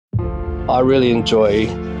I really enjoy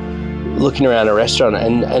looking around a restaurant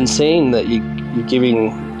and seeing that you're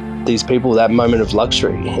giving these people that moment of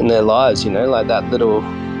luxury in their lives, like that little,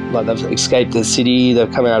 like they've escaped the city,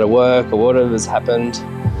 they've come out of work or whatever's happened,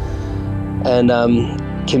 and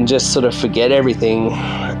can just sort of forget everything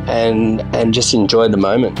and just enjoy the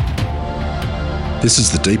moment. This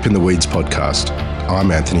is the Deep in the Weeds podcast.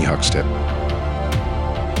 I'm Anthony Huckstep.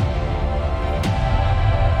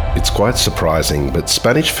 It's quite surprising, but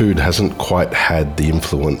Spanish food hasn't quite had the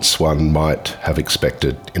influence one might have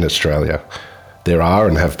expected in Australia. There are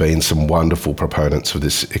and have been some wonderful proponents of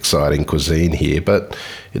this exciting cuisine here, but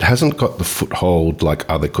it hasn't got the foothold like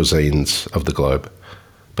other cuisines of the globe.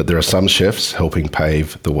 But there are some chefs helping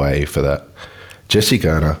pave the way for that.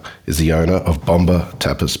 Gerner is the owner of Bomba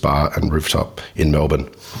Tapas Bar and Rooftop in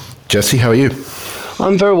Melbourne. Jesse, how are you?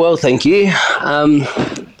 I'm very well, thank you.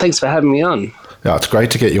 Thanks for having me on. Yeah, it's great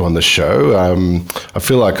to get you on the show. I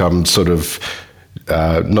feel like I'm sort of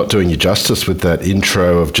not doing you justice with that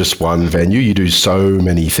intro of just one venue. You do so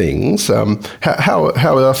many things. How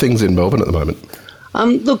are things in Melbourne at the moment?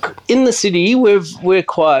 Look, in the city, we're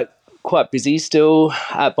quite busy still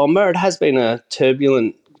at Bomba. It has been a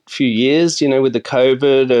turbulent few years, with the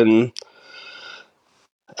COVID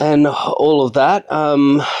and all of that.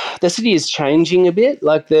 The city is changing a bit.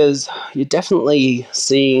 Like you're definitely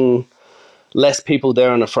seeing less people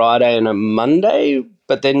there on a Friday and a Monday,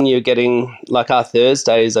 but then you're getting, like, our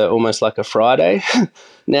Thursdays are almost like a Friday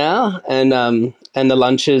now, and the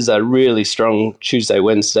lunches are really strong Tuesday,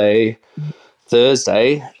 Wednesday,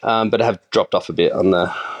 Thursday, but have dropped off a bit on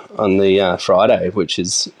the Friday, which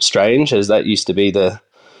is strange, as that used to be the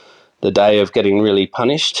day of getting really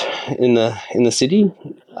punished in the city.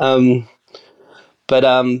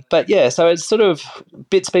 But yeah, so it's sort of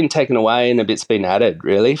bits been taken away and a bit's been added,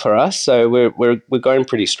 really, for us. So we're going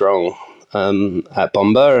pretty strong at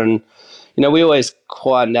Bomba, and we always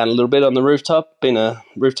quieten down a little bit on the rooftop. Been a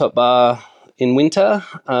rooftop bar in winter,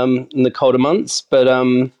 in the colder months, but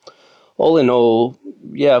all in all,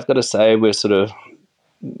 yeah, I've got to say we're sort of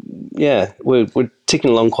we're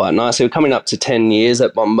ticking along quite nicely. We're coming up to 10 years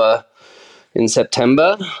at Bomba in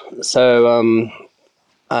September, so.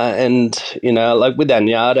 And, like with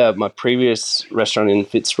Anyada, my previous restaurant in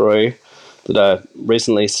Fitzroy that I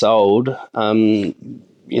recently sold,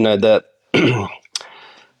 that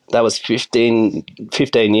that was 15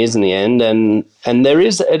 years in the end. And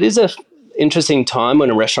it is a interesting time when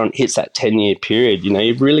a restaurant hits that 10-year period.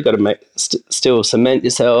 You've really got to still cement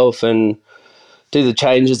yourself and do the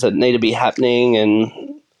changes that need to be happening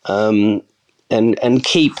and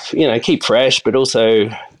keep fresh, but also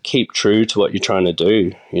keep true to what you're trying to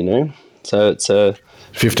do, So it's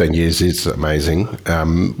 15 years is amazing.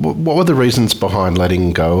 What were the reasons behind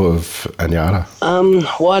letting go of Anyada?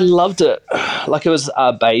 Well, I loved it. Like, it was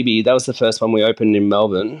our baby. That was the first one we opened in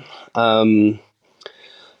Melbourne.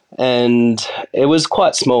 And it was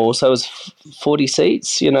quite small, so it was 40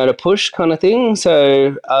 seats, to push kind of thing.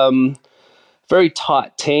 So very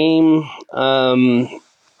tight team.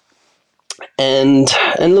 And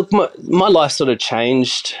look, my life sort of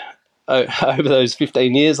changed over those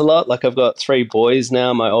 15 years a lot. Like, I've got 3 boys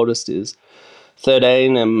now. My oldest is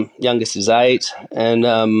 13 and youngest is 8. And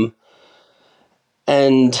over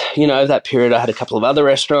that period I had a couple of other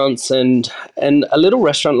restaurants and a little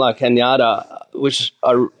restaurant like Anyada, which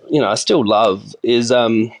I still love, is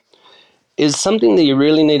something that you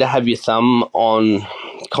really need to have your thumb on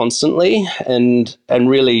constantly and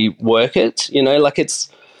really work it.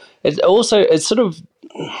 It sort of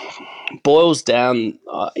boils down,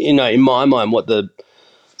 in my mind, what the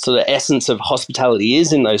sort of essence of hospitality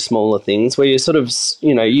is in those smaller things, where you sort of,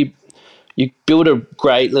 you build a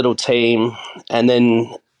great little team, and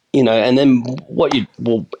then, in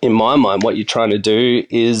my mind, what you're trying to do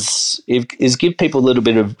is give people a little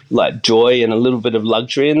bit of, like, joy and a little bit of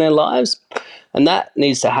luxury in their lives, and that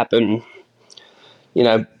needs to happen,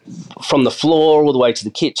 from the floor all the way to the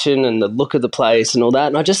kitchen and the look of the place and all that.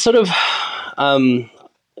 And I just sort of,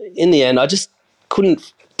 in the end, I just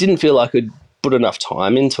didn't feel like I'd put enough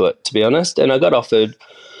time into it, to be honest. And I got offered,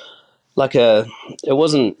 it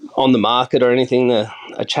wasn't on the market or anything. A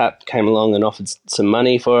chap came along and offered some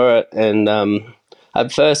money for it. And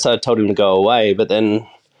at first I told him to go away, but then,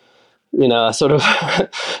 I sort of,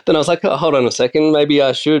 then I was like, oh, hold on a second, maybe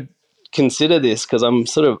I should consider this, because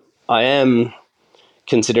I am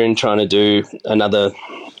considering trying to do another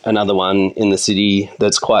one in the city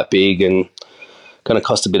that's quite big and going to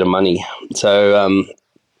cost a bit of money. So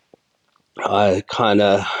I kind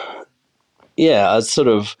of, I was sort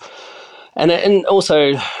of, and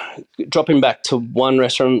also dropping back to one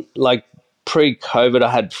restaurant, like pre-COVID I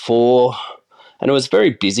had 4, and it was very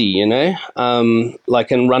busy,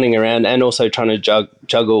 like, and running around and also trying to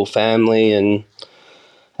juggle family and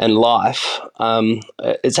life.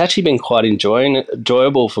 It's actually been quite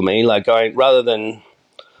enjoyable for me, like going rather than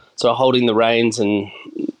sort of holding the reins and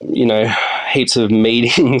heaps of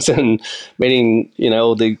meetings and meeting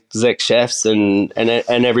all the exec chefs and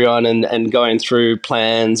everyone and going through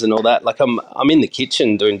plans and all that. Like I'm in the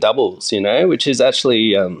kitchen doing doubles, which is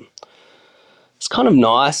actually it's kind of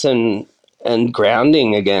nice and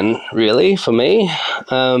grounding again, really, for me.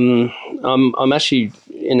 I'm actually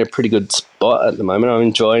in a pretty good spot at the moment. I'm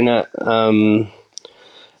enjoying it.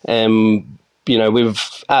 And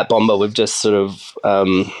we've at Bomba we've just sort of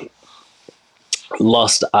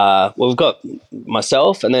lost. We've got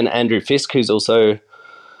myself and then Andrew Fisk, who's also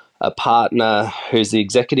a partner, who's the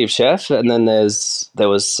executive chef, and then there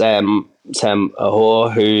was Sam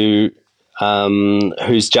Ahor,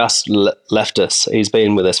 who's just left us. He's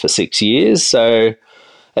been with us for 6 years, so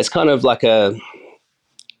it's kind of like a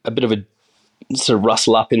bit of a sort of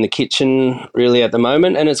rustle up in the kitchen really at the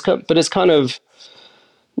moment, and it's kind of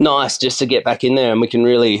nice just to get back in there and we can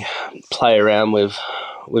really play around with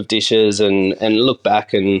dishes and look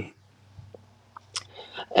back and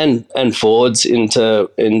forwards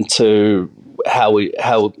into how we're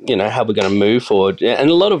going to move forward. And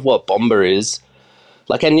a lot of what Bomba is,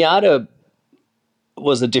 like Anyata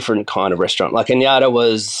was a different kind of restaurant. Like Anyata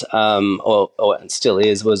was, or it still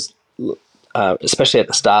is, was especially at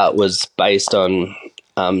the start, was based on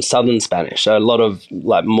southern Spanish. So a lot of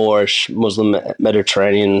like Moorish, Muslim,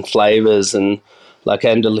 Mediterranean flavors and like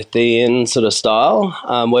Andalusian sort of style,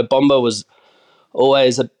 where Bomba was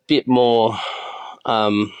always a bit more,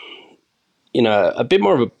 a bit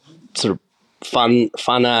more of a sort of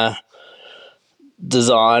funner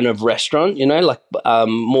design of restaurant, like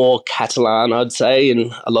more Catalan, I'd say,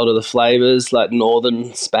 in a lot of the flavors, like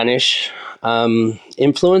northern Spanish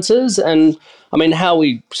influences. And I mean, how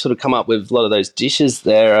we sort of come up with a lot of those dishes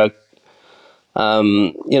there are,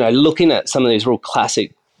 looking at some of these real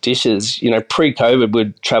classic dishes. Pre-COVID,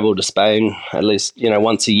 we'd travel to Spain at least,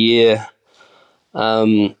 once a year.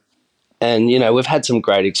 And, we've had some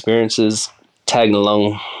great experiences tagging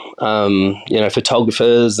along,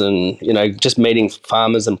 photographers and, just meeting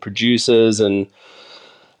farmers and producers. And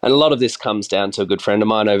a lot of this comes down to a good friend of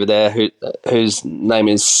mine over there whose name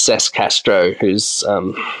is Cesc Castro,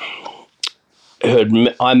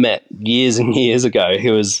 I met years and years ago. He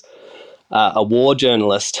was a war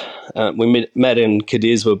journalist. We met in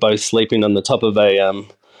Cadiz. We were both sleeping on the top of a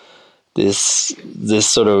this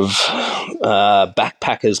sort of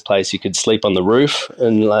backpackers place. You could sleep on the roof,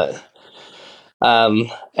 and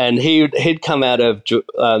he'd come out of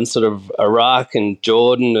sort of Iraq and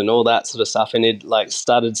Jordan and all that sort of stuff, and he'd like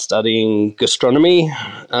started studying gastronomy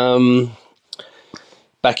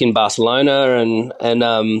back in Barcelona,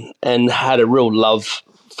 and had a real love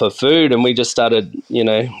for food, and we just started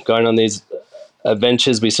going on these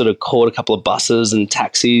adventures. We sort of caught a couple of buses and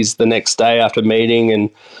taxis the next day after meeting, and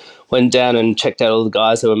went down and checked out all the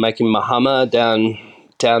guys that were making mahama down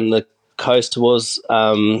the coast towards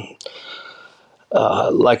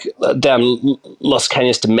like down Los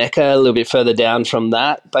Cañas to Mecca, a little bit further down from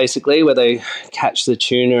that, basically, where they catch the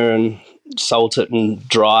tuna and salt it and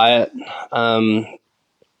dry it.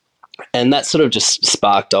 And that sort of just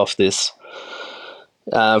sparked off this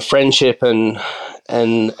friendship and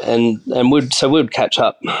we'd catch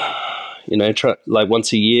up, try, like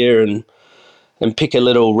once a year and pick a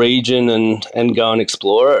little region and go and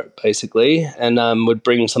explore it, basically. And would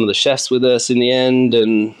bring some of the chefs with us in the end,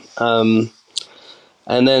 and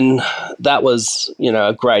then that was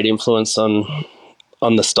a great influence on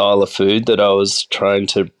the style of food that I was trying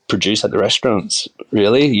to produce at the restaurants.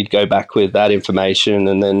 Really, you'd go back with that information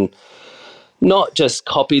and then not just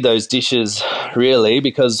copy those dishes, really,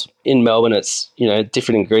 because in Melbourne it's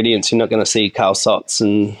different ingredients. You're not going to see calçots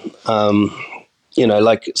and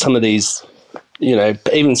like some of these,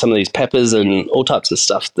 even some of these peppers and all types of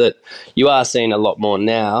stuff that you are seeing a lot more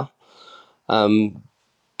now.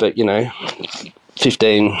 But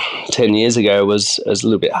 10 years ago was a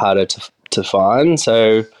little bit harder to find.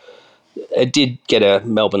 So it did get a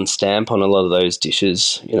Melbourne stamp on a lot of those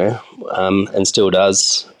dishes, and still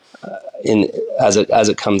does as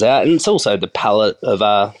it comes out. And it's also the palate of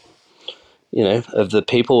of the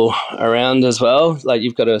people around as well. Like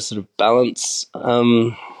you've got to sort of balance,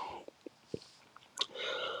 not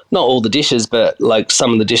all the dishes, but like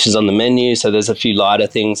some of the dishes on the menu. So there's a few lighter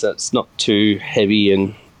things that's not too heavy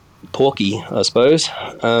and porky, I suppose.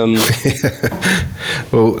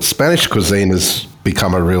 Well, Spanish cuisine has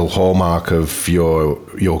become a real hallmark of your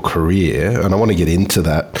career, and I want to get into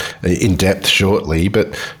that in depth shortly.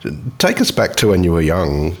 But take us back to when you were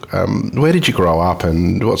young. Where did you grow up,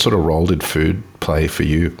 and what sort of role did food play for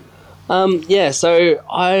you? So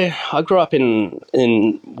I grew up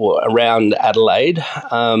around Adelaide.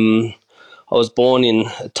 I was born in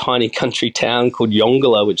a tiny country town called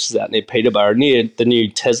Yongala, which is out near Peterborough, near the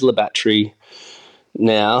new Tesla battery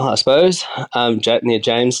now, I suppose, near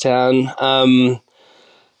Jamestown.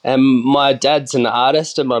 And my dad's an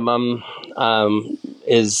artist, and my mum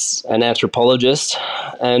is an anthropologist,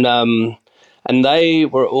 and they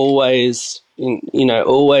were always,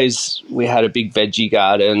 always we had a big veggie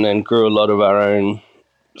garden and grew a lot of our own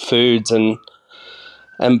foods, and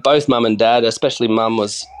both mum and dad, especially mum,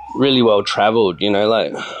 was really well travelled.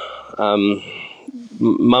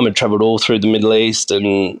 Mum had travelled all through the Middle East,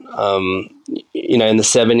 and in the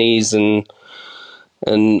 70s, and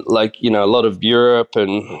a lot of Europe,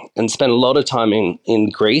 and spent a lot of time in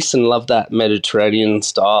Greece, and loved that Mediterranean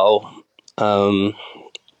style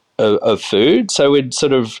of food. So we'd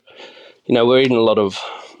sort of, we're eating a lot of,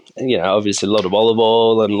 obviously a lot of olive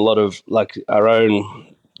oil and a lot of like our own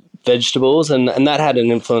vegetables, and that had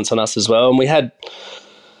an influence on us as well. And we had,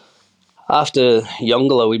 after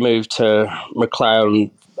Yongala, we moved to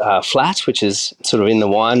McLaren Flat, which is sort of in the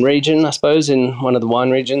wine region, I suppose, in one of the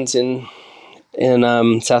wine regions in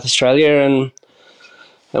South Australia,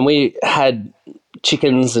 and we had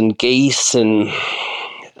chickens and geese and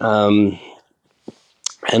all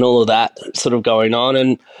of that sort of going on,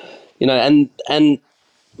 and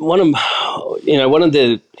one of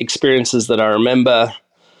the experiences that I remember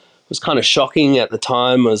was kind of shocking at the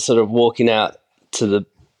time was sort of walking out to the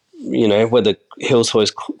where the Hills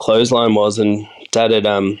Hoist clothesline was, and Dad had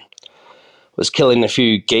was killing a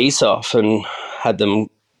few geese off and had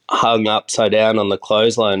them hung upside down on the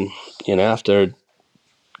clothesline, after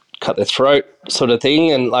cut their throat sort of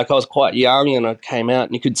thing. And like I was quite young, and I came out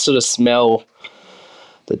and you could sort of smell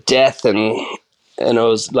the death, and it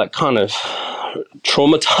was like kind of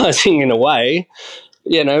traumatizing in a way,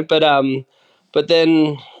 but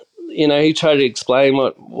then he tried to explain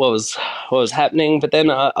what was happening. But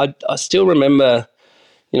then I still remember,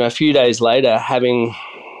 a few days later having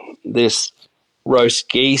this roast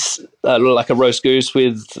geese, like a roast goose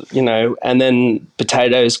with, and then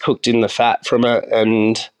potatoes cooked in the fat from it,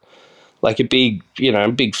 and like a big,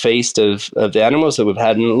 big feast of the animals that we've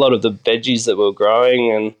had, and a lot of the veggies that were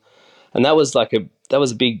growing, and that was a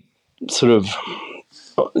big sort of,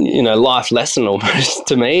 life lesson almost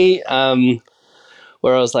to me,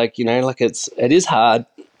 where I was like, like it is hard,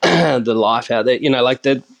 the life out there, like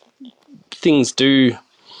the things do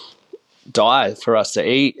die for us to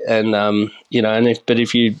eat, and but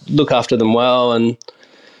if you look after them well, and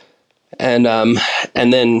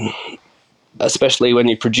then especially when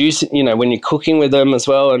you produce, when you're cooking with them as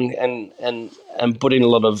well, and putting a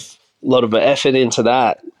lot of effort into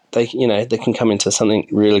that, they can come into something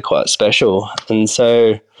really quite special. And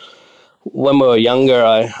so when we were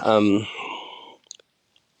younger,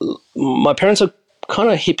 my parents were kind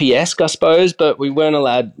of hippie-esque, I suppose, but we weren't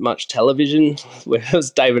allowed much television. It was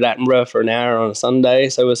David Attenborough for an hour on a Sunday,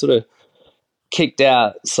 so we're sort of kicked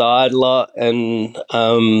outside a lot, and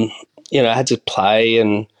had to play,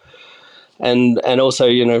 and also,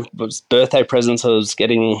 birthday presents, I was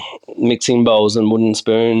getting mixing bowls and wooden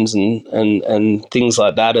spoons and things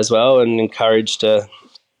like that as well, and encouraged to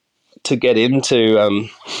get into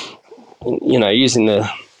using the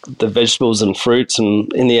vegetables and fruits.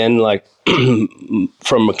 And in the end, like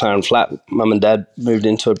from McLaren Flat, Mum and Dad moved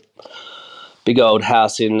into a big old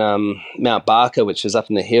house in Mount Barker, which is up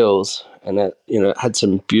in the hills, and it had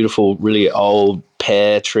some beautiful, really old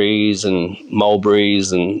pear trees and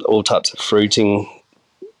mulberries and all types of fruiting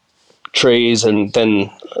trees. And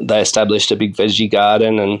then they established a big veggie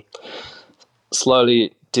garden and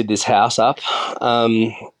slowly did this house up,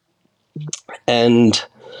 and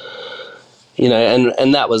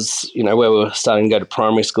and that was where we were starting to go to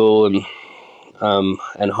primary school and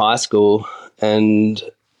high school, and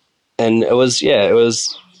it was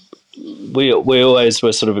we always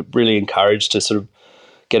were sort of really encouraged to sort of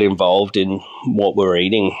get involved in what we're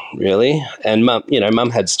eating, really. And mum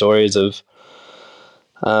had stories of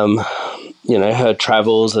her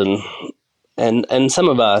travels, and some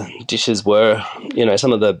of our dishes were,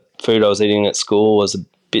 some of the food I was eating at school was a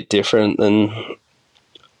bit different than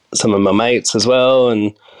some of my mates as well,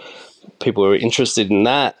 and people were interested in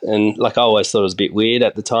that. And like I always thought it was a bit weird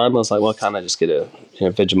at the time. I was like, why can't I just get a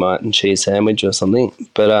Vegemite and cheese sandwich or something?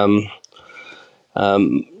 But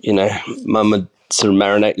Mum would sort of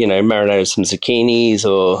marinated some zucchinis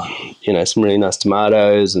or some really nice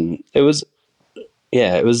tomatoes, and it was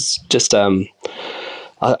yeah, it was just I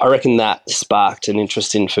reckon that sparked an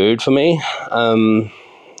interest in food for me.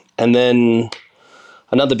 And then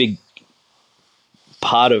another big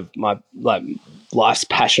part of my life's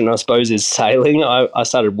passion, I suppose, is sailing. I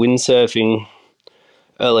started windsurfing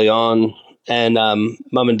early on, and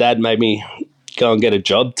mum and dad made me go and get a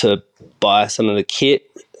job to buy some of the kit.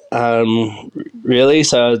 Really,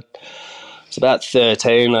 so I was about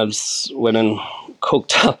 13. I just went and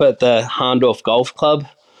cooked up at the Harndorf Golf Club,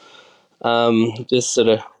 just sort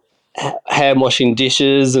of hand washing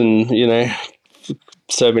dishes and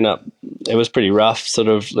serving up. It was pretty rough, sort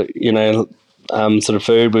of sort of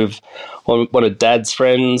food with one of Dad's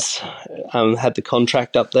friends. Had the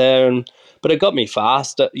contract up there, but it got me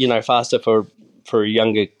faster. Faster for a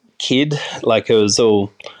younger kid. Like it was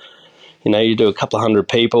all, you do a couple of hundred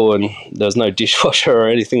people, and there was no dishwasher or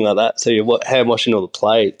anything like that. So you're hand washing all the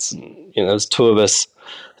plates. And, there's two of us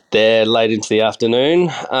there late into the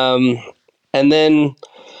afternoon, and then.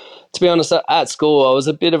 To be honest, at school, I was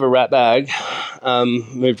a bit of a rat bag,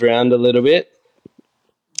 moved around a little bit.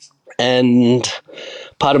 And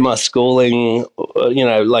part of my schooling,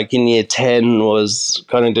 like in year 10, was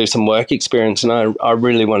going to do some work experience. And I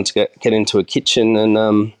really wanted to get into a kitchen.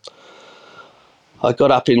 And I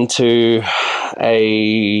got up into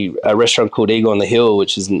a restaurant called Eagle on the Hill,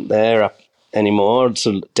 which isn't there up anymore. It's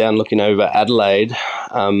sort of down looking over Adelaide.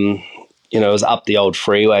 It was up the old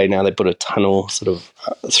freeway. Now they put a tunnel sort of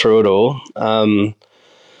through it all. And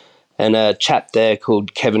a chap there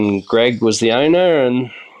called Kevin Gregg was the owner. And,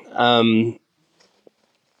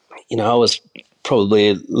 I was probably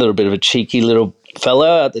a little bit of a cheeky little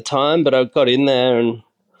fella at the time, but I got in there and,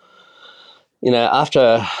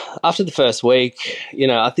 after the first week,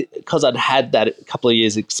 I think because I'd had that couple of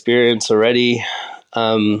years experience already,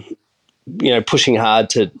 pushing hard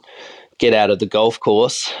to get out of the golf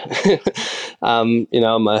course, on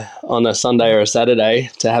a Sunday or a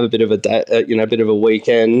Saturday to have a bit of a day, a bit of a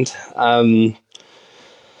weekend.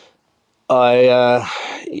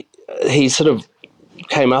 He sort of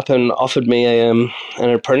came up and offered me an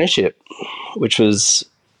apprenticeship, which was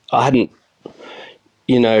I hadn't,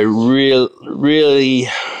 really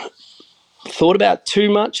thought about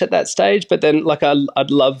too much at that stage. But then,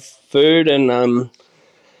 I'd love food and I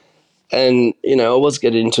was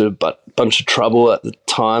getting into a bunch of trouble at the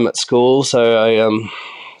time at school, so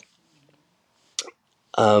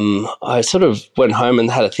I sort of went home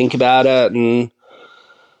and had to think about it, and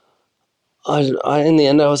I in the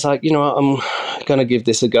end I was like, I'm going to give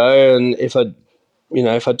this a go, and if I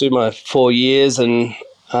do my 4 years and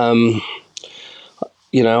I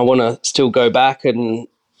want to still go back and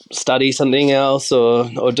study something else or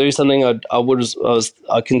do something, I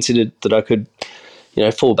considered that I could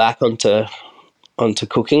fall back onto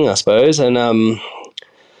cooking, I suppose. And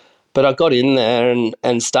but I got in there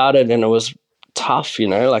and started, and it was tough,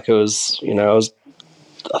 like it was,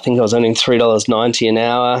 I think I was earning $3.90 an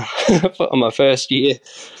hour on my first year.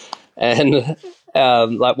 And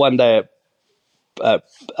like one day at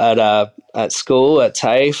school at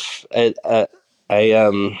TAFE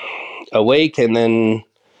a week, and then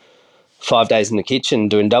 5 days in the kitchen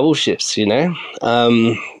doing double shifts,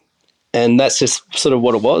 and that's just sort of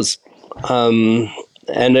what it was. But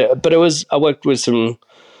I worked with some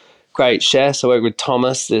great chefs. I worked with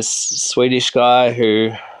Thomas, this Swedish guy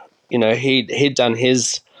who, he'd done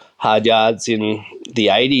his hard yards in the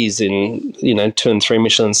 80s in, 2 and 3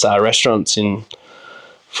 Michelin star restaurants in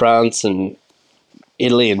France and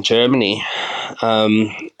Italy and Germany.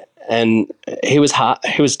 And he was hard,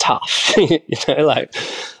 he was tough, like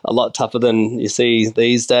a lot tougher than you see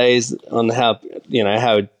these days on how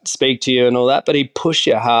he'd speak to you and all that. But he pushed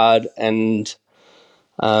you hard and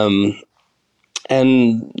had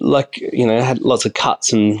lots of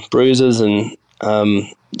cuts and bruises and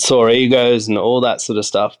sore egos and all that sort of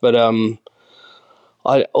stuff. But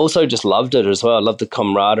I also just loved it as well. I loved the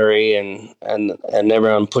camaraderie and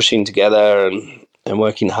everyone pushing together and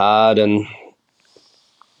working hard. And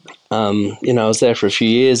I was there for a few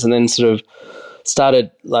years, and then sort of started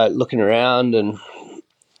like looking around and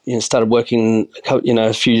started working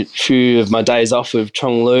a few of my days off with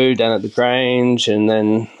Chong Lu down at the Grange, and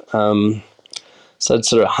then started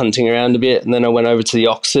sort of hunting around a bit, and then I went over to the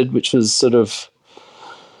Oxford, which was sort of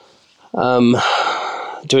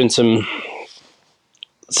doing some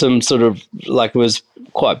sort of, like, it was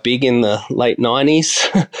quite big in the late 90s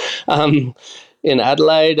in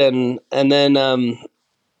Adelaide, and then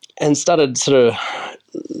and started sort of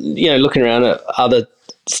looking around at other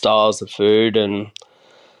styles of food and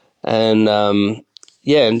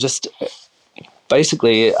just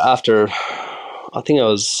basically after, I think I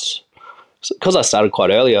was because I started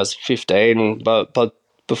quite early. I was 15, but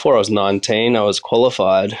before I was 19, I was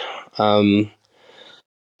qualified, and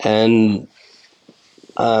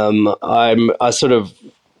I sort of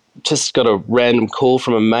just got a random call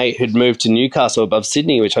from a mate who'd moved to Newcastle above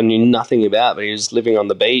Sydney, which I knew nothing about, but he was living on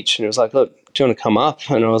the beach, and he was like, "Look, do you want to come up?"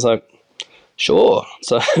 And I was like, "Sure."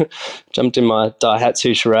 So jumped in my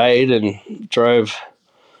Daihatsu Charade and drove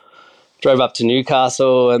up to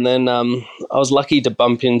Newcastle, and then I was lucky to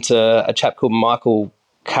bump into a chap called Michael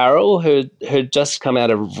Carroll, who'd just come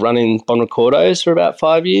out of running Bon Recordos for about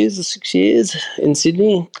 5 years or 6 years in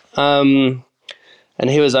Sydney. And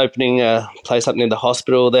he was opening a place up near the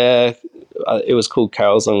hospital there. It was called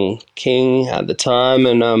Carroll's on King at the time,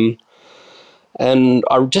 and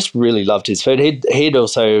I just really loved his food. He'd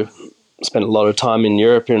also spent a lot of time in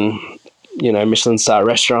Europe in Michelin star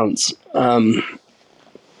restaurants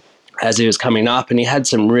as he was coming up, and he had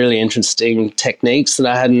some really interesting techniques that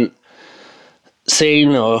I hadn't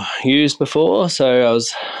seen or used before. So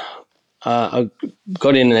I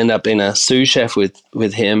got in and ended up being a sous chef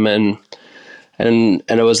with him, and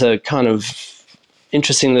it was a kind of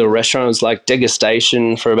interesting little restaurant. It was like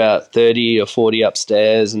degustation for about 30 or 40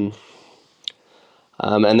 upstairs, and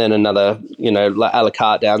then another, like a la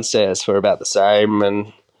carte downstairs for about the same,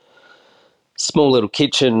 and small little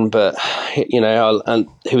kitchen. But and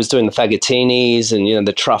he was doing the fagottinis and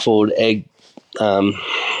the truffled egg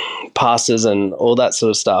pastas and all that sort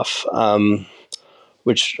of stuff,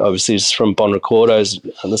 which obviously is from Bon Recordos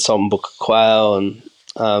and the salt and book quail and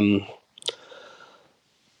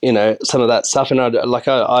some of that stuff. And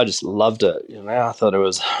I just loved it. I thought it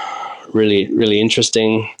was really, really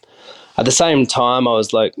interesting. At the same time, I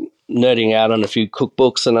was like nerding out on a few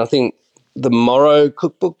cookbooks, and I think the Morrow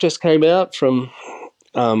cookbook just came out from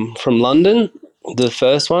London, the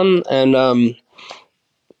first one, and I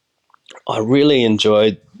really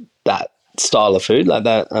enjoyed that style of food, like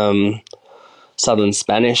that southern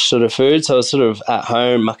Spanish sort of food. So I was sort of at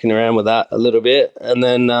home mucking around with that a little bit, and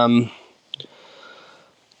then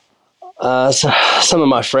so some of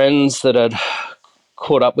my friends that I'd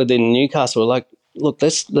caught up with in Newcastle were like, "Look,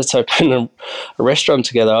 let's open a restaurant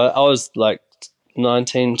together." I was like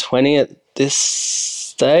 19, 20 at this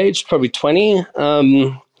stage, probably 20,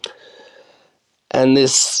 and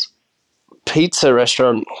this pizza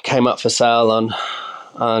restaurant came up for sale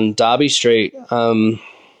on Derby Street, and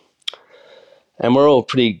we're all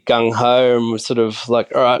pretty gung ho, and we're sort of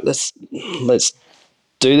like, "All right, let's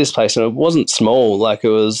do this place." And it wasn't small; like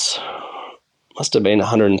it must have been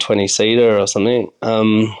 120 seater or something.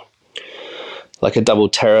 Like a double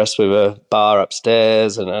terrace with a bar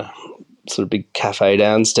upstairs and a sort of big cafe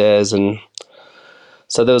downstairs, and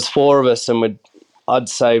so there was four of us, and I'd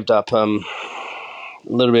saved up a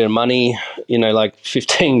little bit of money, like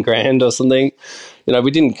 15 grand or something.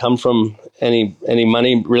 We didn't come from any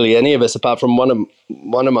money really, any of us, apart from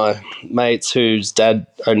one of my mates whose dad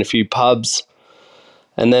owned a few pubs,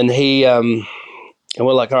 and then and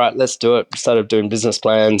we're like, all right, let's do it. Started doing business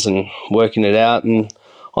plans and working it out, and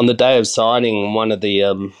on the day of signing, one of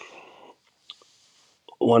the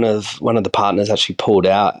partners actually pulled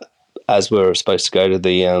out as we were supposed to go to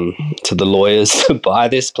the lawyers to buy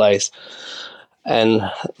this place, and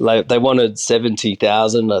they wanted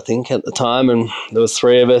 70,000, I think, at the time, and there was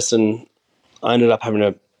three of us, and I ended up having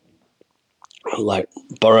to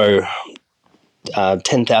borrow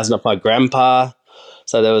 10,000 off my grandpa.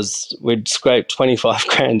 So we'd scraped 25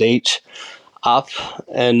 grand each up,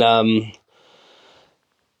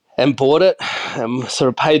 and bought it, and sort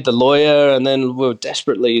of paid the lawyer, and then we were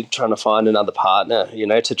desperately trying to find another partner,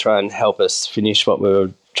 to try and help us finish what we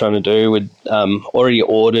were trying to do. We'd already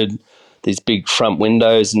ordered these big front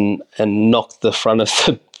windows and knocked the front of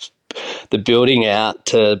the building out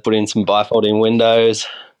to put in some bifolding windows.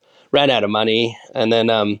 Ran out of money, and then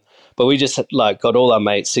but we just got all our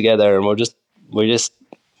mates together, and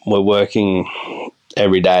we're working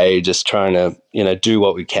every day, just trying to do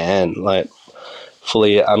what we can, like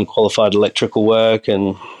fully unqualified electrical work,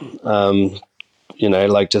 and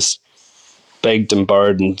just begged and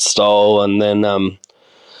borrowed and stole, and then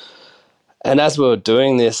and as we were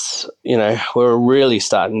doing this, we were really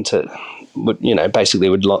starting to, basically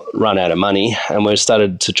would run out of money, and we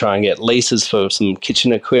started to try and get leases for some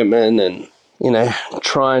kitchen equipment, and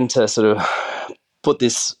trying to sort of put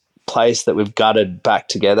this place that we've gutted back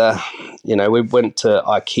together. We went to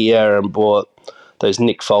IKEA and bought those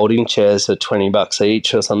Nick folding chairs for $20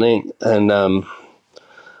 each or something, and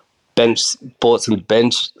bought some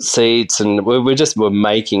bench seats, and we were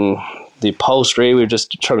making the upholstery. We were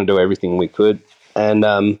just trying to do everything we could, and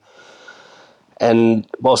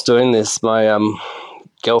whilst doing this, my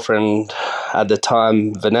girlfriend at the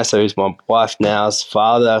time, Vanessa, who's my wife now's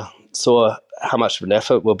father, saw how much of an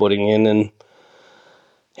effort we're putting in, and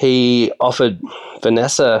he offered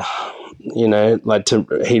Vanessa, he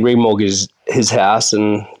remortgaged his house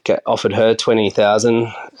and offered her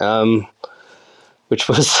 20,000, which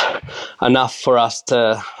was enough for us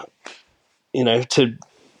to, to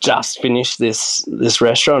just finish this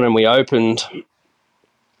restaurant, and we opened.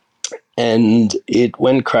 And it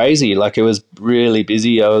went crazy. Like, it was really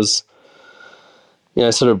busy. I was,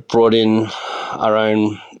 sort of brought in our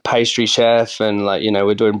own pastry chef, and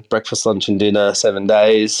we're doing breakfast, lunch and dinner 7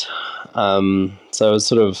 days. So it was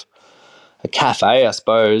sort of a cafe, I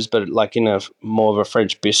suppose, but like in a more of a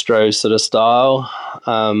French bistro sort of style,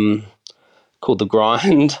 called The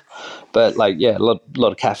Grind. But a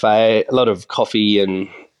lot of cafe, a lot of coffee, and,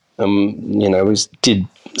 we did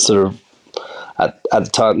sort of, at the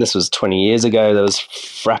time, this was 20 years ago, there was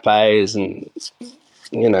frappes and,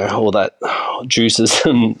 all that juices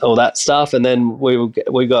and all that stuff. And then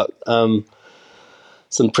we got some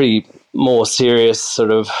pretty more serious sort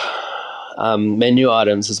of menu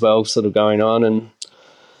items as well sort of going on.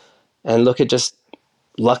 And look, it just,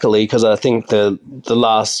 luckily, because I think the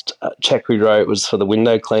last check we wrote was for the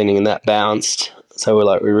window cleaning, and that bounced. So we're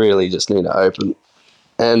like, we really just need to open.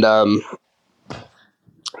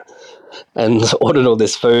 And ordered all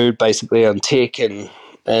this food basically on tick, and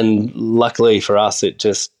luckily for us, it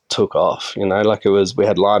just took off. We had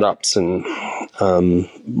lineups, and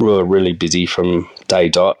we were really busy from day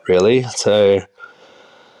dot, really. So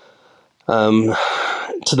to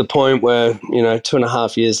the point where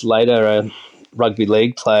 2.5 years later, a rugby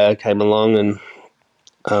league player came along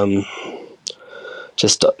and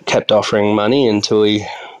just kept offering money until we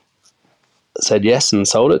said yes and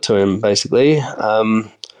sold it to him, basically.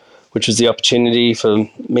 Which was the opportunity for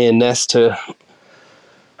me and Ness to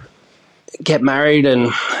get married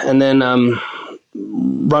and then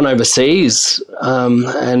run overseas.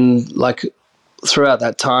 And throughout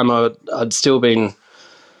that time, I'd still been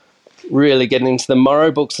really getting into the Morrow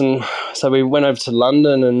books, and so we went over to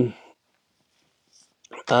London and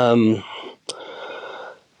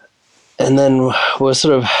then we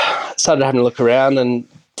sort of started having a look around and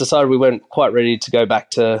decided we weren't quite ready to go back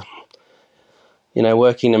to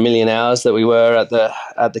working a million hours that we were at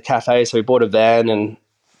the cafe. So we bought a van and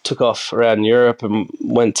took off around Europe and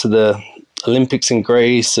went to the Olympics in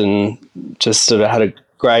Greece, and just sort of had a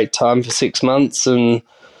great time for 6 months, and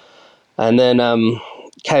then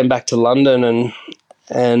came back to London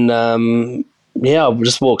and I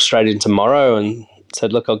just walked straight into Morrow and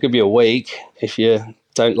said, look, I'll give you a week. If you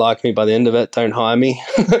don't like me by the end of it, don't hire me.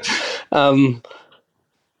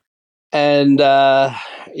 And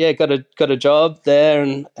got a job there,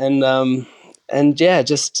 and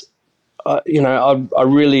just I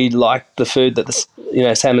really liked the food that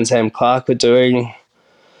Sam and Sam Clark were doing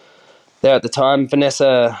there at the time.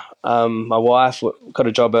 Vanessa, my wife, got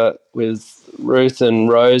a job with Ruth and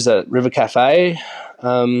Rose at River Cafe,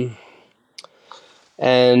 and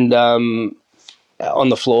on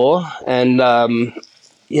the floor, and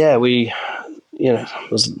we it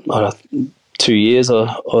was 2 years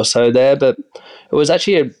or so there, but it was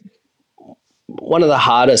actually one of the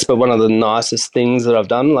hardest but one of the nicest things that I've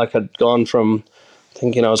done. Like, I'd gone from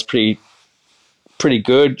thinking I was pretty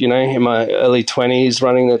good, in my early 20s,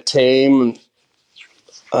 running a team,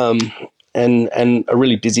 and a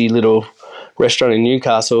really busy little restaurant in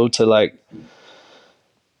Newcastle, to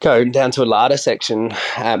going down to a larder section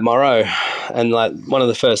at Morrow, and one of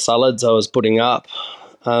the first salads I was putting up,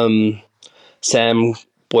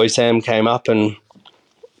 Sam came up and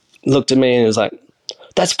looked at me and was like,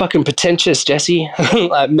 "That's fucking pretentious, Jesse."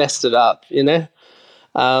 Messed it up, and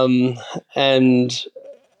I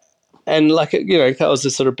was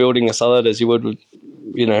just sort of building a salad as you would,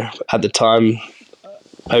 at the time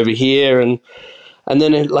over here, and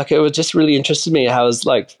then it was just really interested me how it was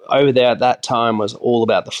over there at that time was all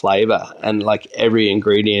about the flavor and every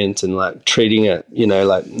ingredient, and treating it,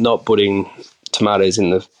 not putting tomatoes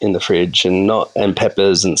in the fridge and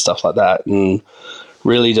peppers and stuff like that, and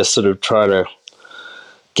really just sort of trying to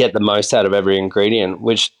get the most out of every ingredient,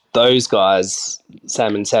 which those guys,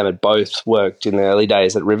 Sam and Sam, had both worked in the early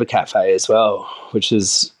days at River Cafe as well, which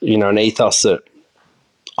is, an ethos that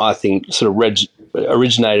I think sort of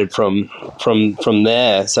originated from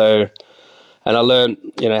there. So, and I learned,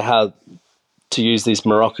 how to use these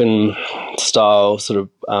Moroccan style sort of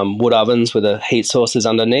wood ovens with the heat sources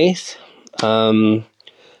underneath, and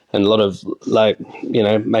a lot of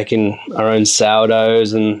making our own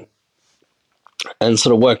sourdoughs and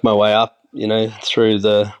sort of work my way up, through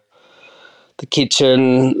the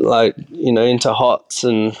kitchen, into hots,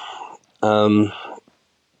 and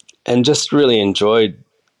and just really enjoyed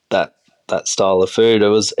that style of food.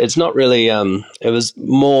 It's not really it was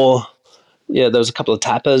more, yeah, there was a couple of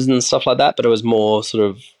tapas and stuff like that, but it was more sort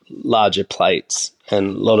of larger plates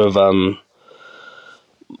and a lot of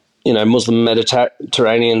Muslim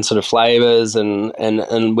Mediterranean sort of flavors, and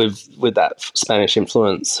with that Spanish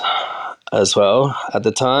influence as well at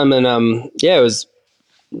the time. And yeah, it was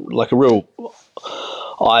like a real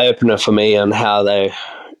eye opener for me on how they,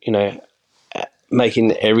 you know,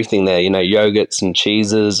 making everything there, yogurts and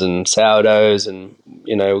cheeses and sourdoughs, and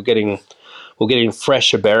we're getting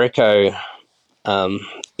fresh Iberico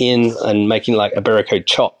in, and making like Iberico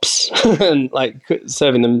chops and like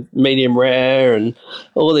serving them medium rare and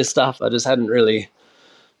all this stuff I just hadn't really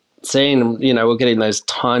seen. We're getting those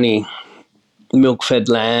tiny milk-fed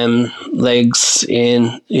lamb legs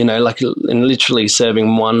in, and literally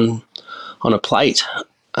serving one on a plate,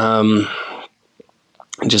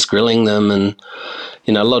 just grilling them. And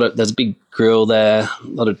there's a big grill there, a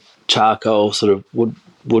lot of charcoal sort of wood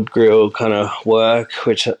grill kind of work,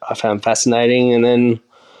 which I found fascinating. And then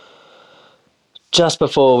just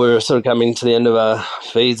before we were sort of coming to the end of our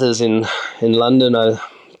visas in London, I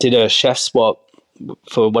did a chef swap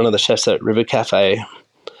for one of the chefs at River Cafe,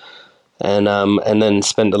 and then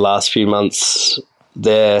spent the last few months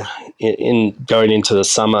there in going into the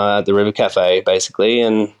summer at the River Cafe, basically,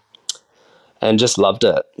 and just loved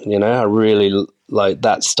it. I really like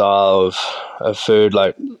that style of food.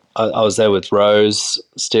 Like I was there with Rose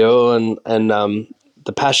still, and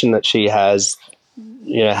the passion that she had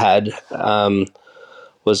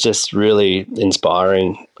was just really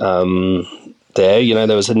inspiring. There,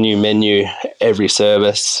 there was a new menu every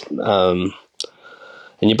service, and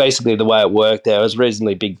the way it worked there, it was a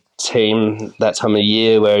reasonably big team that time of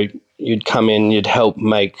year, where you'd come in, you'd help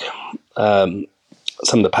make some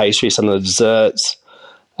of the pastry, some of the desserts,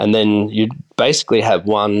 and then you'd basically have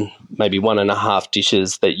maybe 1.5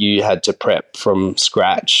 dishes that you had to prep from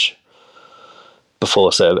scratch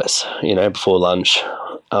before service, before lunch.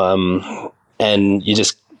 And you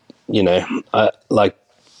just, you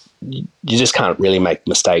just can't really make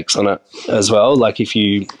mistakes on it as well. Like if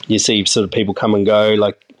you see sort of people come and go,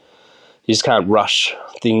 like you just can't rush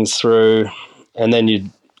things through. And then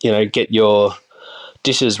you get your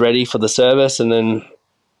dishes ready for the service, and then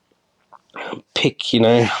pick,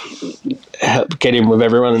 get in with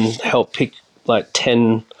everyone and help pick like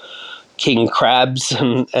 10 king crabs,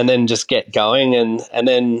 and then just get going. And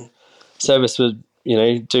then service would,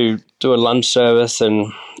 do a lunch service,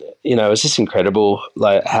 and, it was just incredible,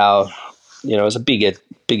 like how, it was a bigger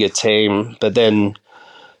team, but then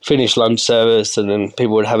finish lunch service, and then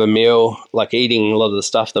people would have a meal, like eating a lot of the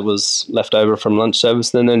stuff that was left over from lunch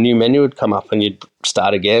service. Then a new menu would come up, and you'd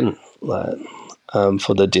start again, like,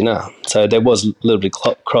 for the dinner. So there was a little bit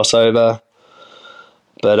crossover,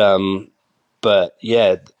 but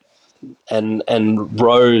yeah, and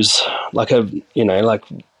Rose, like I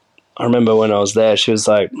remember when I was there, she was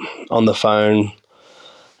like on the phone,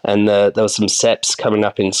 and there was some seps coming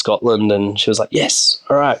up in Scotland, and she was like, "Yes,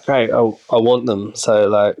 all right, great, I want them." So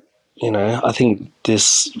like, I think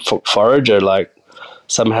this forager like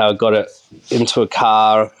somehow got it into a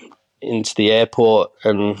car into the airport,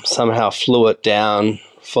 and somehow flew it down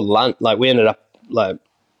for lunch. Like we ended up like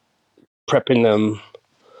prepping them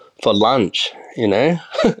for lunch, and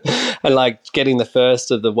like getting the first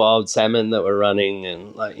of the wild salmon that were running,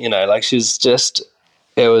 and like she's just,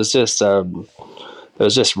 it was just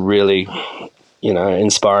really,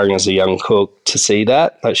 inspiring as a young cook to see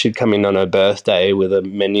that. Like she'd come in on her birthday with a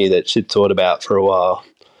menu that she'd thought about for a while,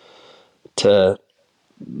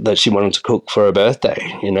 that she wanted to cook for her birthday,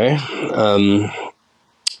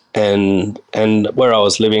 and where I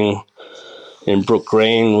was living in Brook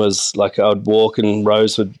Green was like I'd walk, and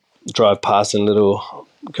Rose would drive past in a little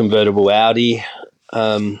convertible Audi,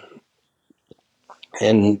 and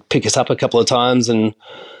pick us up a couple of times, and it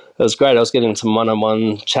was great. I was getting some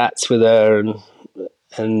one-on-one chats with her,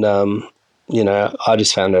 and I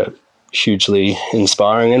just found it hugely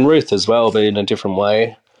inspiring, and Ruth as well, but in a different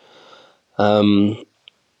way.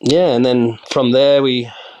 And then from there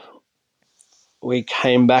we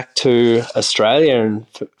came back to Australia, and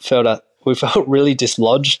we felt really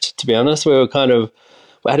dislodged, to be honest. We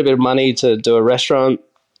had a bit of money to do a restaurant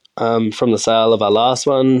from the sale of our last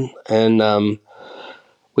one, and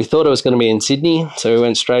we thought it was going to be in Sydney, so we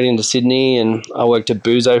went straight into Sydney, and I worked at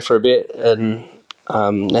Buzo for a bit, and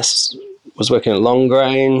Ness was working at Long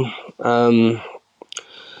Grain, but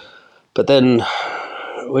then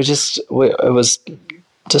it was just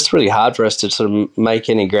really hard for us to sort of make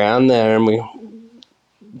any ground there, and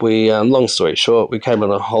we long story short, we came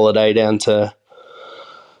on a holiday down to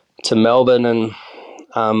Melbourne, and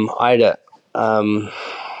I ate at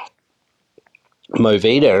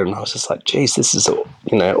Movida, and I was just like, geez, this is,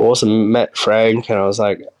 awesome. Met Frank, and I was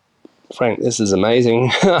like, Frank, this is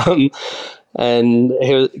amazing. And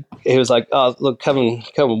he was like, oh, look, come and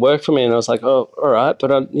work for me. And I was like, oh, all right.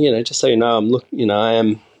 But, just so you know, I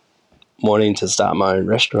am wanting to start my own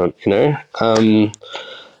restaurant,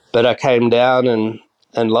 But I came down and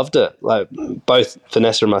loved it. Like, both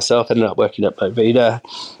Vanessa and myself ended up working at Movida,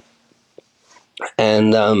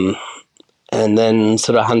 and then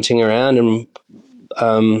sort of hunting around, and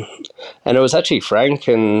it was actually Frank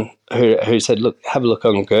who said, look, have a look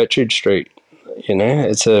on Gertrude Street.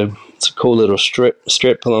 It's a cool little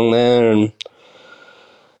strip along there,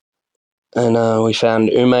 and we found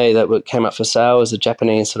Ume that came up for sale as a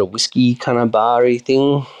Japanese sort of whiskey kind of bar-y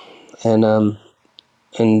thing, and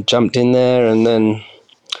jumped in there, and then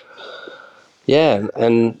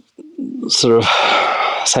and sort of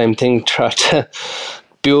same thing, tried to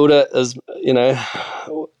build it as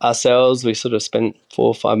ourselves. We sort of spent 4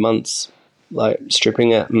 or 5 months like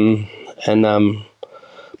stripping it and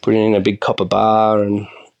putting in a big copper bar and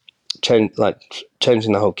changing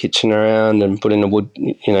the whole kitchen around and putting a wood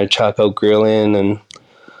charcoal grill in,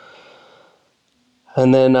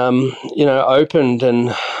 and then opened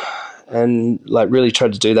and like really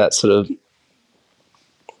tried to do that sort of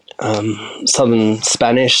southern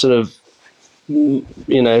Spanish sort of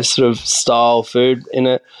style food in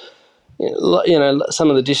it.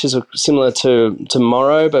 Some of the dishes are similar to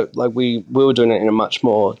Moro, but like we were doing it in a much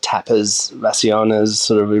more tapas, raciones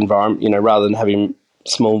sort of environment. Rather than having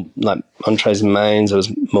small like entrees and mains, it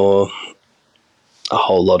was more a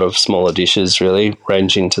whole lot of smaller dishes, really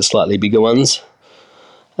ranging to slightly bigger ones.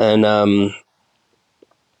 And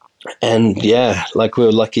yeah, like we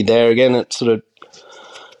were lucky there again. It's sort of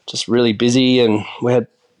just really busy, and we had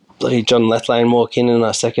bloody John Lethlane walk in on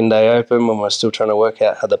our second day open when we were still trying to work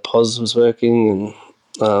out how the POS was working,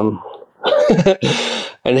 and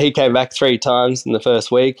and he came back 3 times in the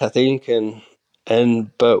first week, I think,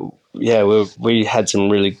 but yeah, we had some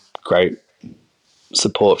really great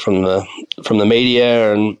support from the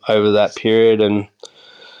media and over that period, and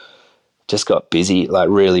just got busy, like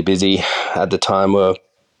really busy. At the time, we were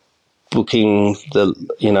booking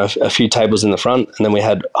a few tables in the front, and then we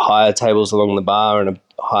had higher tables along the bar and a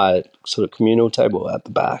higher sort of communal table at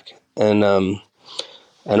the back, and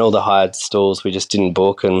all the hired stalls we just didn't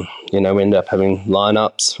book, and we ended up having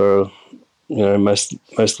lineups for most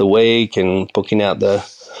of the week and booking out the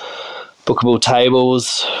bookable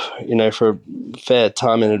tables for a fair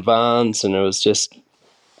time in advance, and it was just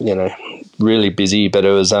really busy, but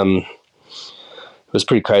it was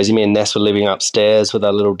pretty crazy. Me and Ness were living upstairs with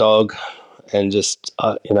our little dog, and just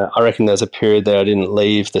I reckon there's a period there I didn't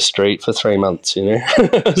leave the street for 3 months.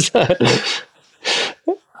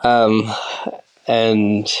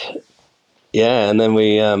 And yeah, and then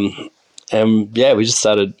we we just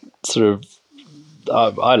started sort of.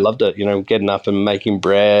 I loved it, getting up and making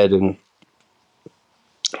bread, and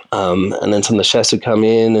then some of the chefs would come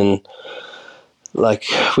in, and like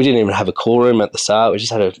we didn't even have a cool room at the start. We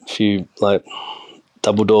just had a few like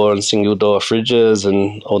double door and single door fridges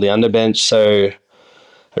and all the underbench. So it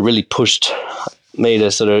really pushed me to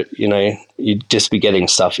sort of, you'd just be getting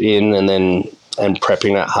stuff in and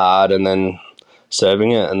prepping it hard and then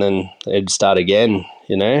serving it, and then it'd start again,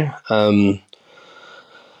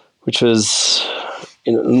 which was,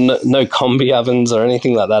 no combi ovens or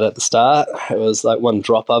anything like that at the start. It was like one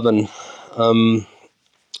drop oven and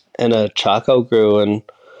a charcoal grill, and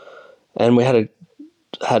we had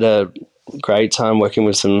a great time working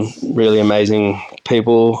with some really amazing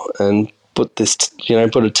people and put a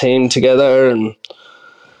team together, and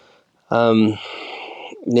and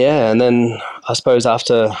then I suppose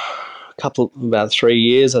after about 3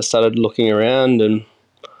 years, I started looking around and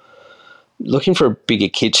looking for a bigger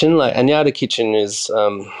kitchen. Like Anyada Kitchen is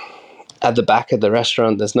at the back of the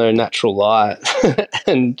restaurant. There's no natural light,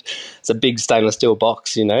 and it's a big stainless steel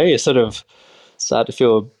box. You sort of start to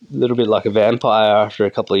feel a little bit like a vampire after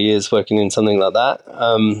a couple of years working in something like that.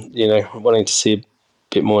 Wanting to see a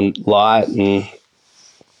bit more light, and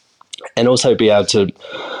also be able to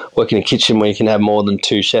work in a kitchen where you can have more than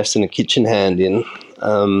 2 chefs and a kitchen hand in.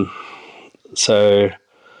 So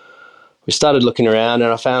we started looking around,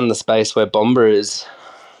 and I found the space where Bomba is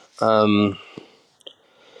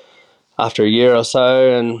after a year or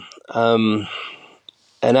so, and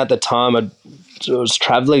at the time I was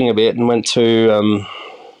traveling a bit and went to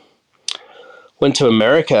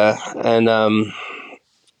America, and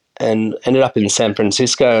ended up in San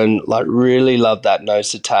Francisco, and like really loved that nose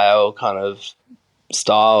to tail kind of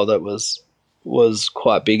style that was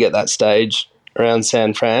quite big at that stage around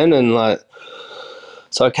San Fran, and like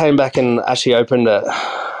So I came back and actually opened it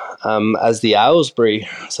as the Aylesbury.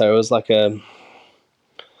 So it was like a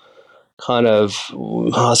kind of,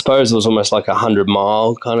 I suppose it was almost like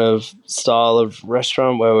 100-mile kind of style of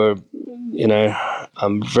restaurant where we're,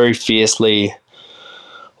 very fiercely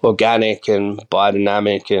organic and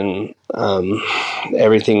biodynamic and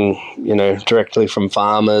everything, directly from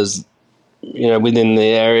farmers, within the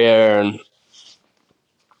area.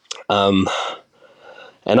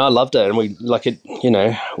 And I loved it, and we like it.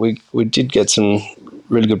 We did get some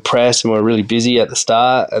really good press, and we were really busy at the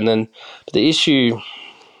start. And then the issue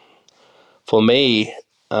for me,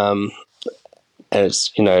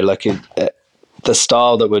 is the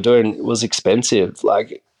style that we're doing was expensive.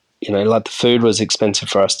 Like the food was expensive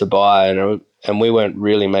for us to buy, and we weren't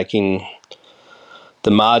really making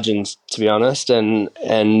the margins, to be honest. And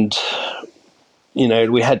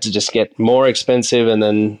we had to just get more expensive, and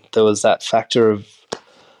then there was that factor of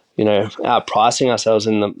outpricing ourselves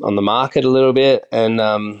on the market a little bit, and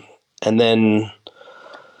then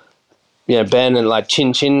Ben and like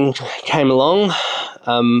Chin Chin came along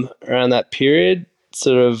around that period,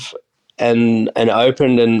 sort of, and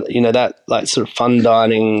opened, and that like sort of fun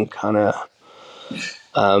dining kind of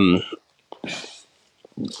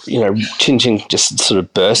Chin Chin just sort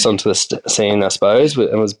of burst onto the scene, I suppose,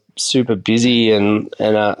 and was super busy, and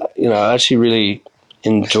I actually really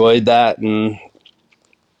enjoyed that. And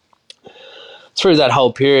through that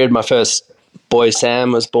whole period, my first boy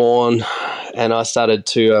Sam was born, and I started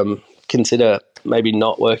to consider maybe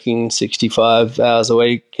not working 65 hours a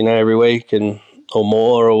week, every week, and or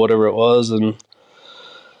more, or whatever it was. And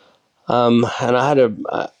I had a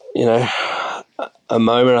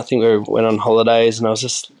moment. I think we went on holidays, and I was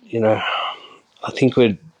just,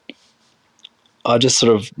 I just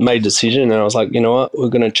sort of made a decision, and I was like, you know what, we're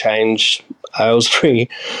going to change Aylesbury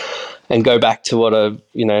and go back to what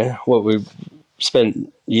we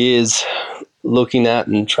spent years looking at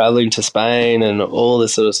and traveling to Spain and all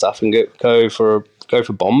this sort of stuff, and go for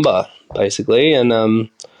Bomba, basically, and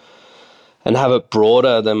have it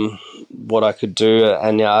broader than what I could do at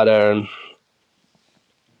Anyada, and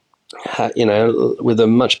with a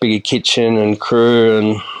much bigger kitchen and crew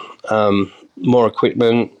and more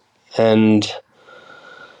equipment, and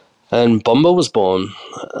Bomba was born,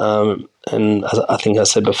 and I think I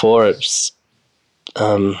said before, it's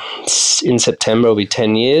in September it'll be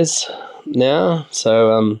 10 years now.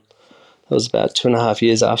 So that was about 2.5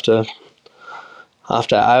 years after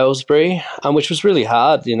Aylesbury, which was really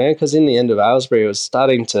hard, because in the end of Aylesbury it was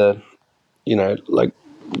starting to,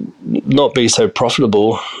 not be so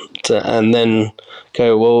profitable, and then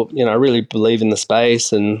go, well, I really believe in the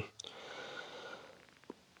space, and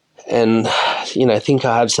think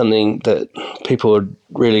I have something that people would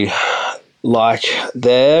really like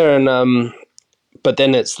there, and but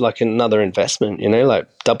then it's like another investment, like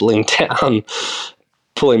doubling down,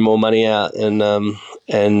 pulling more money out, and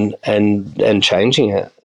changing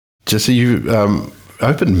it. Jesse, you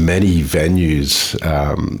opened many venues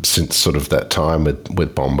since sort of that time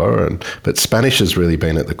with Bomba, but Spanish has really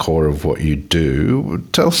been at the core of what you do.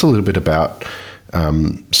 Tell us a little bit about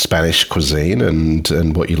Spanish cuisine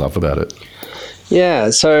and what you love about it.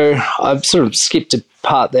 Yeah, so I've sort of skipped a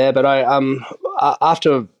part there, but I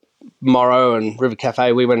after Morro and River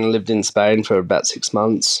Cafe, we went and lived in Spain for about 6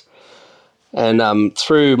 months. And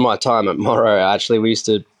through my time at Morro, actually, we used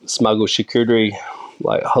to smuggle charcuterie,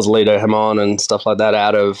 like Joselito Jamon and stuff like that,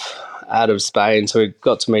 out of Spain. So we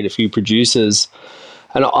got to meet a few producers,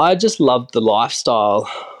 and I just loved the lifestyle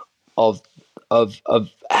of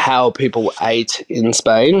how people ate in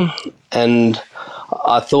Spain. And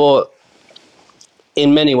I thought,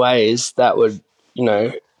 in many ways, that would,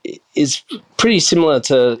 is pretty similar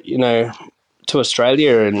to, to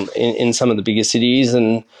Australia and in some of the bigger cities,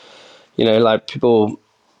 and like people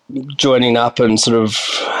joining up and sort of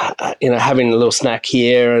having a little snack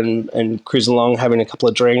here and cruising along, having a couple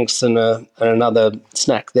of drinks and another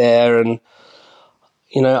snack there. And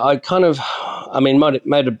I kind of,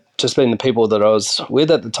 might have just been the people that I was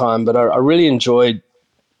with at the time, but I really enjoyed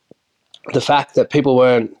the fact that people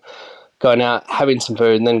weren't going out, having some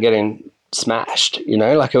food and then getting smashed,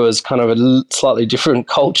 like it was kind of a slightly different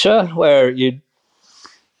culture where you'd,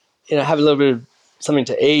 have a little bit of something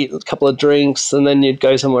to eat, a couple of drinks, and then you'd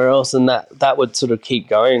go somewhere else, and that would sort of keep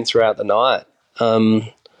going throughout the night.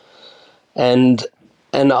 And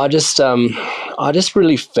I just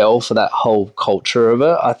really fell for that whole culture of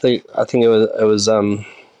it. I think it was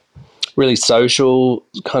really social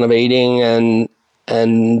kind of eating, and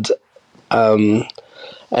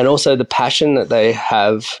also the passion that they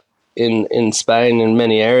have in Spain in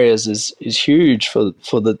many areas is huge for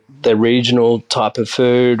the regional type of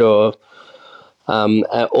food, or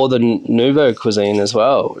or the nouveau cuisine as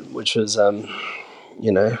well, which was,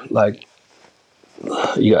 like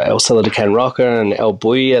you got El Sala de Can Roca and El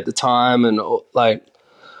Bulli at the time, and like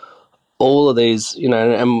all of these,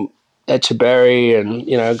 and Echeberry,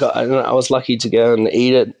 and I was lucky to go and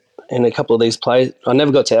eat it in a couple of these places. I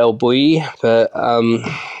never got to El Bulli, but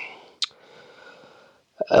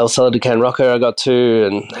El Sala de Can Roca I got to,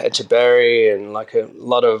 and Echeberry, and like a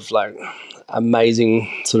lot of like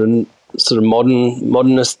amazing sort of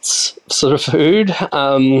modernists sort of food.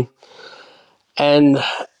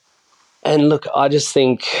 And look, I just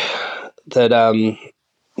think that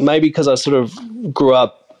maybe because I sort of grew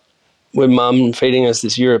up with mum feeding us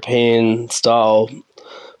this European style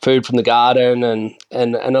food from the garden,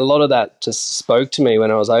 and a lot of that just spoke to me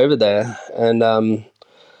when I was over there. And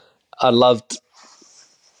I loved,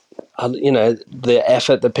 the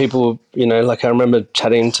effort that people, like I remember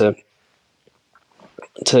chatting to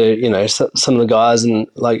some of the guys and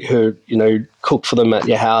like who, cook for them at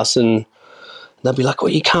your house, and they'll be like,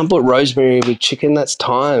 well, you can't put rosemary with chicken, that's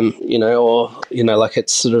thyme, or, like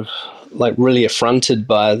it's sort of like really affronted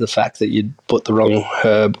by the fact that you'd put the wrong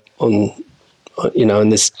herb on, in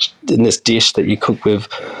this dish that you cook with,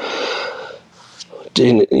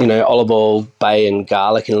 olive oil, bay and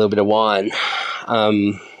garlic and a little bit of wine.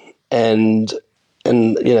 And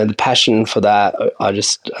the passion for that, I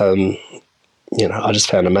just, I just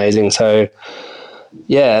found amazing. So,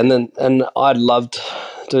 yeah, and I loved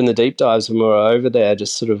doing the deep dives when we were over there,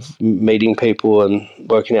 just sort of meeting people and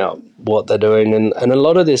working out what they're doing. And a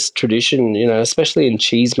lot of this tradition, especially in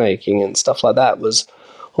cheese making and stuff like that, was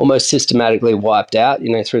almost systematically wiped out,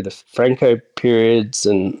 through the Franco periods.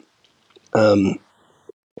 And but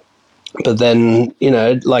then,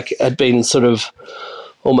 like had been sort of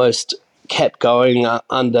almost kept going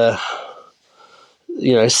under,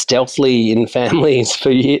 stealthily in families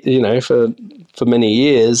for for many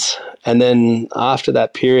years. And then after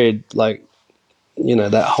that period, like,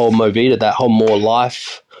 that whole Movida, that whole more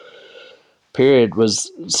life period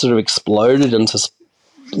was sort of exploded into,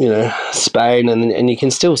 Spain. And you can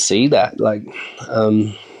still see that, like,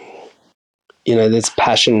 this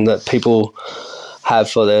passion that people have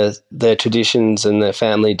for their traditions and their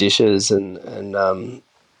family dishes. And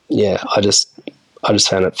yeah, I just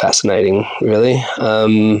found it fascinating, really.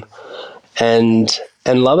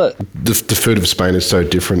 And love it. The food of Spain is so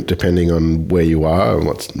different depending on where you are and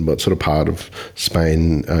what sort of part of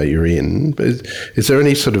Spain you're in. But is there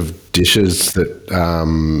any sort of dishes that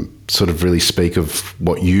sort of really speak of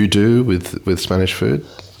what you do with Spanish food?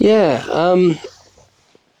 Yeah.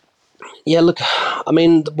 Yeah, look, I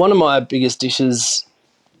mean, one of my biggest dishes,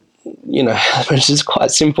 which is quite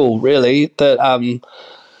simple, really, that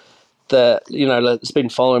it's been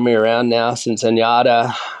following me around now since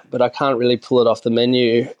Anyada, but I can't really pull it off the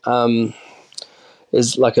menu.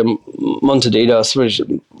 Is like a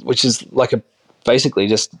montaditos, which is like basically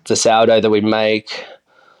just the sourdough that we make,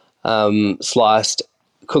 sliced,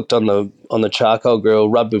 cooked on the charcoal grill,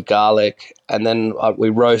 rubbed with garlic, and then we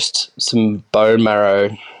roast some bone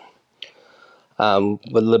marrow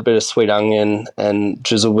with a little bit of sweet onion and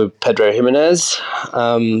drizzle with Pedro Jimenez,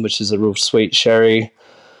 which is a real sweet sherry,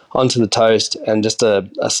 onto the toast, and just a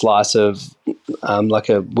slice of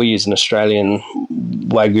we use an Australian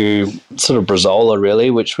Wagyu sort of brezola, really,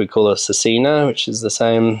 which we call a cecina, which is the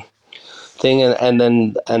same thing,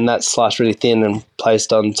 and that's sliced really thin and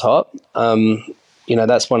placed on top.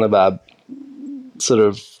 That's one of our sort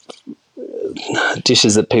of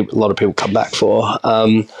dishes that a lot of people come back for.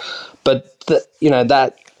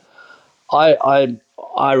 That I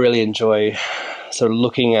really enjoy sort of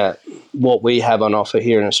looking at what we have on offer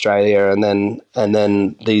here in Australia, and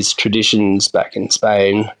then these traditions back in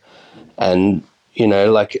Spain, and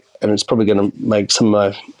and it's probably going to make some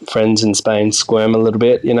of my friends in Spain squirm a little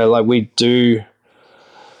bit. Like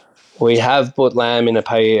we have put lamb in a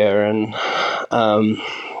paella, and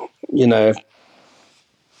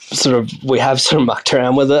sort of we have sort of mucked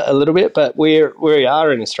around with it a little bit, but we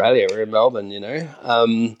are in Australia, we're in Melbourne,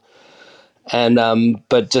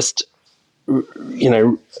 but just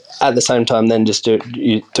at the same time, then just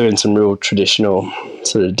doing some real traditional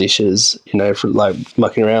sort of dishes, for like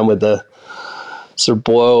mucking around with the sort of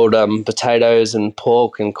boiled potatoes and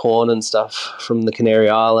pork and corn and stuff from the Canary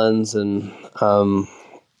Islands, and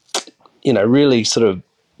really sort of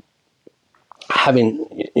having,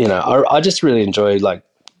 I just really enjoy like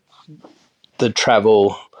the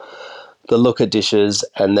travel, the look at dishes,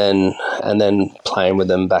 and then playing with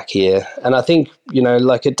them back here. And I think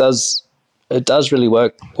like it does really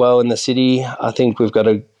work well in the city. I think we've got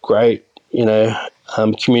a great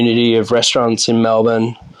community of restaurants in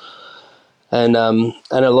Melbourne, and a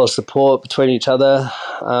lot of support between each other.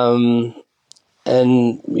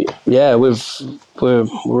 And yeah, we're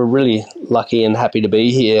really lucky and happy to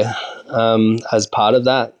be here as part of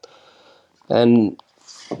that. And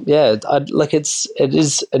yeah, it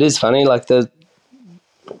is funny. Like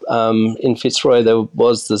in Fitzroy, there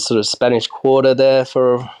was the sort of Spanish Quarter there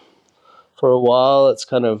for a while. It's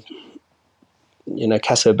kind of,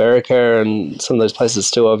 Casa Berica and some of those places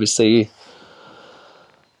still obviously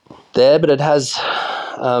there, but it has.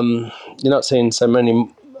 You're not seeing so many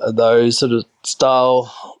of those sort of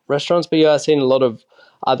style restaurants, but you are seeing a lot of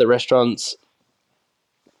other restaurants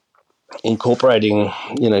incorporating,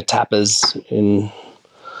 tapas in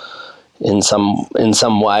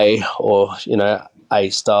some way, or a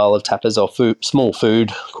style of tapas, or small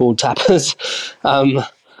food called tapas,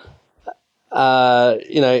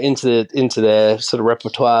 into their sort of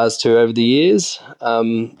repertoires too over the years.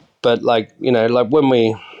 But like when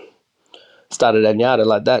we started Anyata,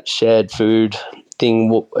 like that shared food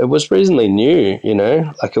thing, it was reasonably new.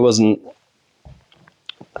 Like it wasn't.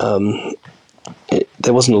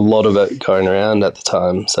 There wasn't a lot of it going around at the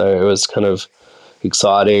time, so it was kind of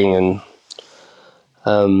exciting and.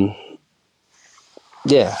 And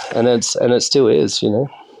it still is,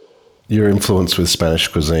 Your influence with Spanish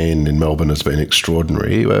cuisine in Melbourne has been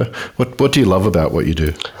extraordinary. What do you love about what you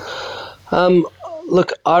do?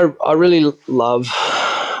 Look, I really love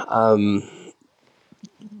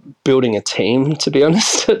building a team, to be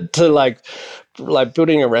honest, to like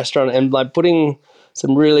building a restaurant and like putting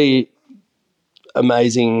some really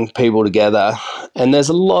amazing people together. And there's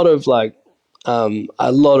a lot of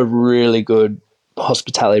really good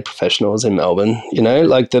hospitality professionals in Melbourne,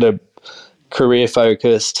 like that are career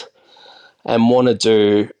focused and want to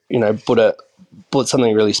do, put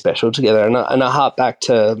something really special together. And I hark back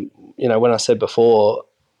to, when I said before,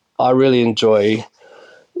 I really enjoy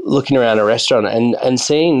looking around a restaurant and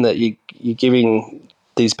seeing that you're giving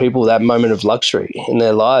these people that moment of luxury in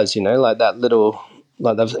their lives, like that little,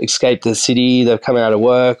 like they've escaped the city, they've come out of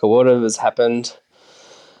work or whatever's happened,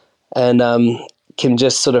 and can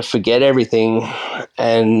just sort of forget everything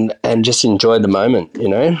and just enjoy the moment,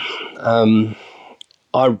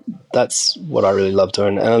 that's what I really love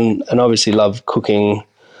doing, and obviously love cooking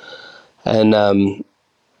and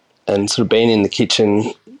sort of being in the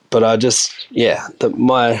kitchen. But I just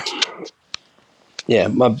my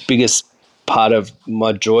biggest part of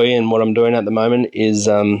my joy in what I'm doing at the moment is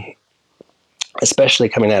especially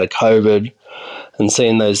coming out of COVID and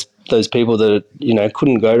seeing those people that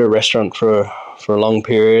couldn't go to a restaurant for a long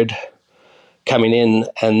period coming in,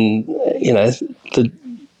 and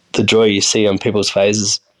the joy you see on people's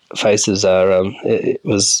faces are it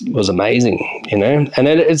was amazing, and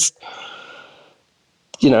it's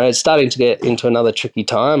it's starting to get into another tricky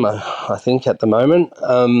time, I think, at the moment.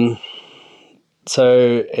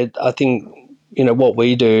 So I think what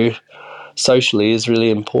we do socially is really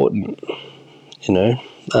important.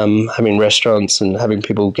 Having restaurants and having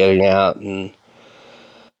people getting out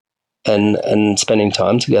and spending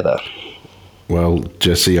time together. Well,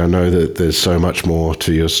 Jesse, I know that there's so much more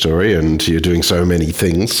to your story and you're doing so many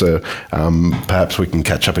things, so perhaps we can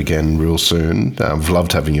catch up again real soon. I've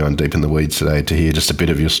loved having you on Deep in the Weeds today to hear just a bit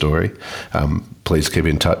of your story. Please keep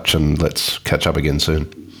in touch and let's catch up again soon.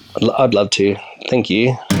 I'd love to. Thank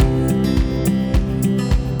you.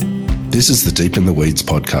 This is the Deep in the Weeds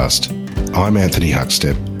podcast. I'm Anthony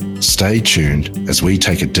Huckstep. Stay tuned as we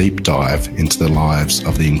take a deep dive into the lives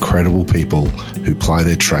of the incredible people who ply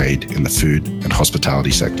their trade in the food and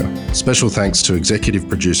hospitality sector. Special thanks to executive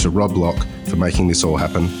producer Rob Locke for making this all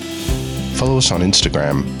happen. Follow us on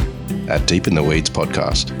Instagram at Deep in the Weeds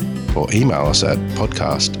Podcast, or email us at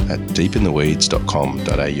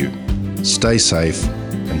podcast@deepintheweeds.com.au. Stay safe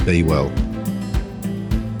and be well.